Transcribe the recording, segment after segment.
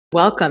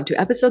Welcome to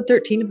episode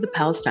 13 of the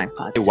Palestine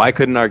Pod. Why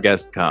couldn't our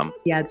guest come?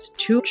 Ziad's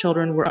two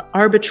children were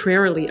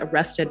arbitrarily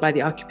arrested by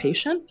the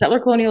occupation. Settler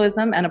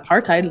colonialism and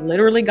apartheid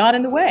literally got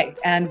in the way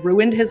and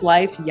ruined his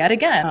life yet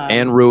again.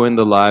 And ruined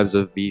the lives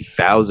of the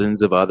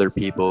thousands of other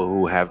people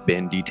who have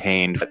been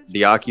detained.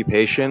 The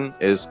occupation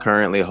is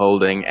currently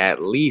holding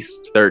at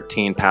least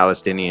 13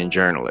 Palestinian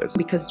journalists.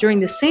 Because during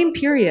the same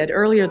period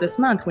earlier this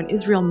month, when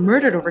Israel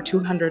murdered over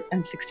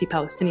 260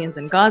 Palestinians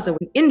in Gaza,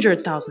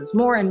 injured thousands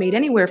more, and made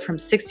anywhere from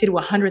 60 to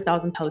 100,000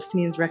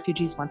 Palestinians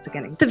refugees once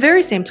again. At the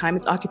very same time,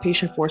 its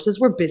occupation forces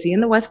were busy in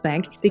the West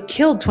Bank. They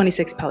killed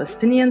 26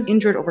 Palestinians,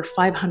 injured over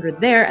 500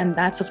 there, and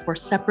that's of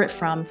course separate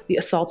from the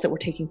assaults that were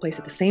taking place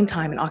at the same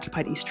time in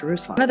occupied East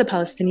Jerusalem. One of the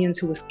Palestinians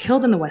who was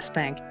killed in the West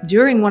Bank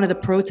during one of the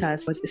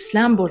protests was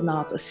Islam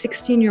Bornat, a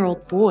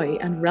 16-year-old boy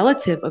and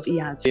relative of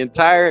Iyad's. The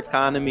entire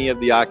economy of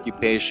the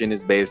occupation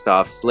is based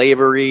off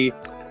slavery.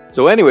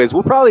 So anyways,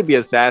 we'll probably be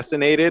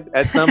assassinated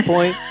at some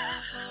point.